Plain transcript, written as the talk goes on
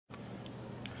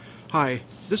Hi,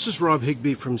 this is Rob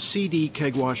Higbee from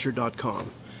CDKegwasher.com.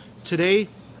 Today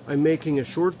I'm making a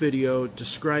short video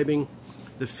describing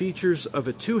the features of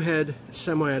a two-head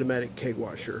semi-automatic keg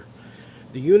washer.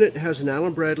 The unit has an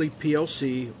Allen Bradley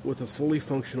PLC with a fully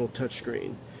functional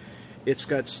touchscreen. It's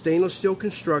got stainless steel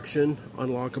construction,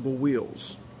 unlockable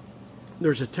wheels.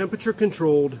 There's a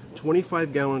temperature-controlled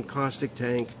 25-gallon caustic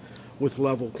tank with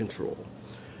level control.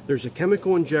 There's a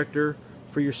chemical injector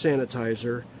for your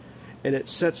sanitizer, and it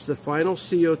sets the final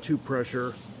CO2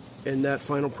 pressure, and that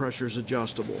final pressure is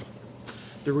adjustable.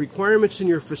 The requirements in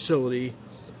your facility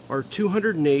are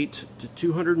 208 to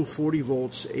 240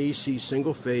 volts AC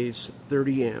single phase,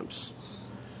 30 amps.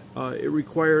 It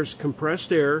requires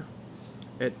compressed air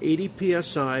at 80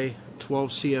 psi, 12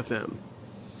 CFM.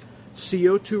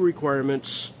 CO2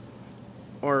 requirements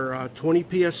are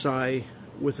 20 psi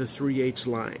with a 3/8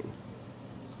 line.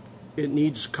 It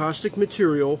needs caustic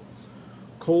material,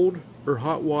 cold or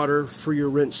hot water for your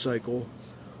rinse cycle,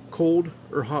 cold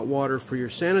or hot water for your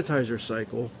sanitizer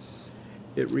cycle.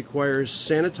 It requires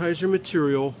sanitizer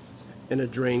material and a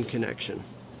drain connection.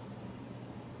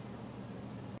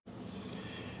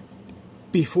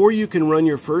 Before you can run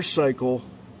your first cycle,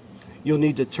 you'll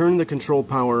need to turn the control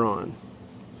power on.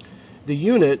 The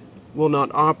unit will not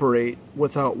operate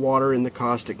without water in the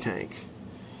caustic tank.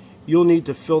 You'll need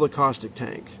to fill the caustic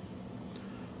tank.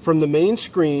 From the main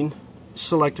screen,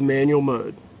 select manual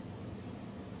mode.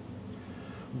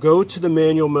 Go to the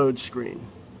manual mode screen.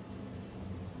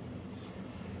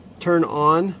 Turn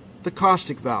on the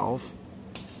caustic valve.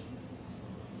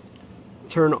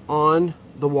 Turn on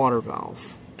the water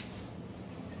valve.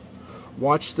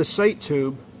 Watch the sight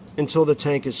tube until the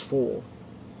tank is full.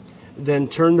 Then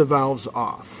turn the valves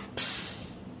off.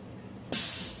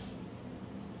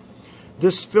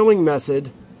 This filling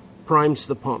method primes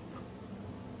the pump.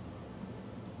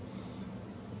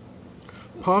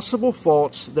 Possible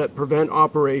faults that prevent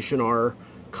operation are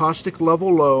caustic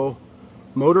level low,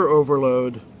 motor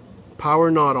overload, power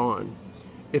not on.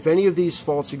 If any of these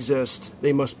faults exist,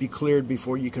 they must be cleared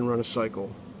before you can run a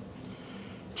cycle.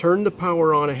 Turn the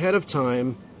power on ahead of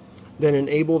time, then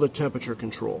enable the temperature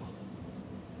control.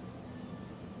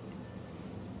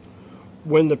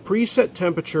 When the preset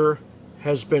temperature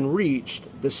has been reached,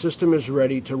 the system is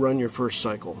ready to run your first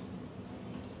cycle.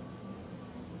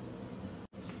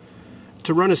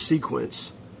 To run a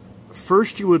sequence,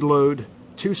 first you would load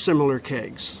two similar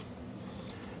kegs.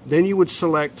 Then you would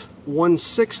select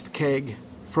 1/6 keg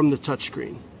from the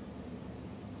touchscreen.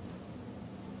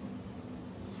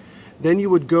 Then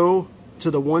you would go to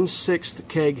the 1/6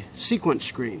 keg sequence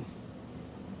screen.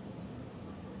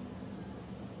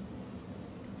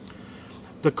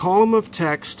 The column of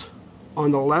text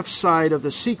on the left side of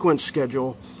the sequence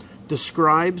schedule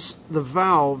describes the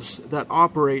valves that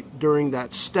operate during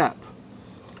that step.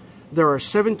 There are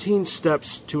 17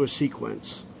 steps to a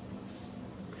sequence.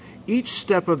 Each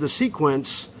step of the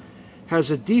sequence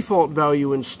has a default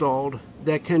value installed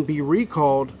that can be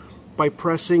recalled by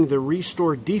pressing the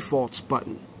Restore Defaults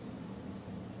button.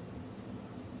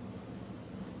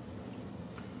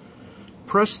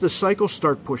 Press the Cycle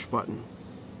Start Push button.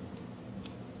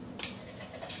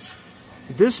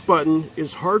 This button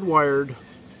is hardwired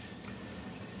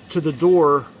to the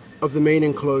door of the main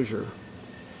enclosure.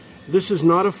 This is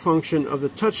not a function of the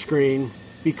touchscreen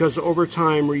because over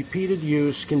time repeated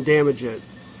use can damage it.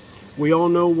 We all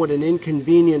know what an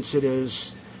inconvenience it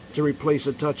is to replace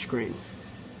a touchscreen.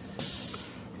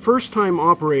 First time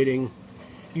operating,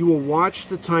 you will watch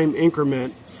the time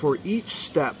increment for each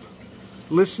step,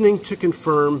 listening to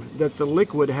confirm that the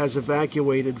liquid has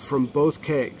evacuated from both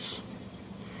kegs.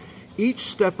 Each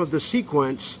step of the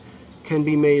sequence can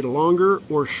be made longer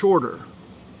or shorter.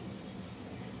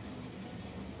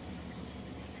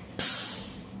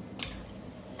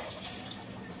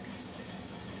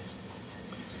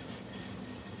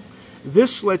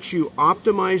 This lets you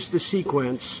optimize the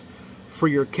sequence for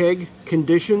your keg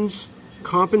conditions,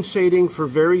 compensating for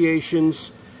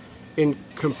variations in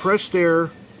compressed air,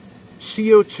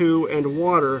 CO2, and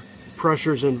water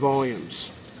pressures and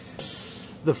volumes.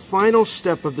 The final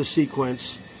step of the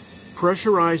sequence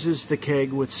pressurizes the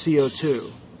keg with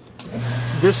CO2.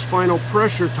 This final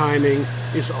pressure timing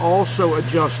is also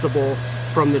adjustable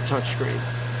from the touchscreen.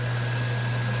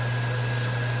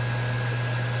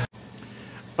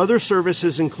 Other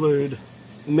services include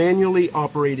manually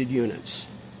operated units,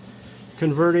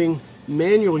 converting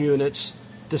manual units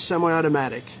to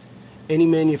semi-automatic, any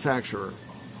manufacturer,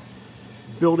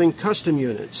 building custom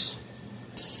units,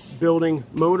 building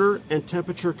motor and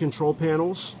temperature control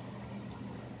panels,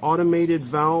 automated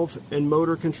valve and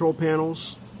motor control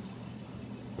panels,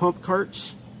 pump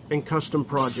carts, and custom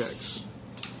projects.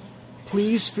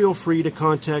 Please feel free to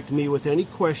contact me with any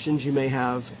questions you may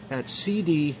have at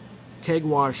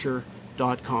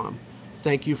CDKegwasher.com.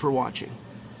 Thank you for watching.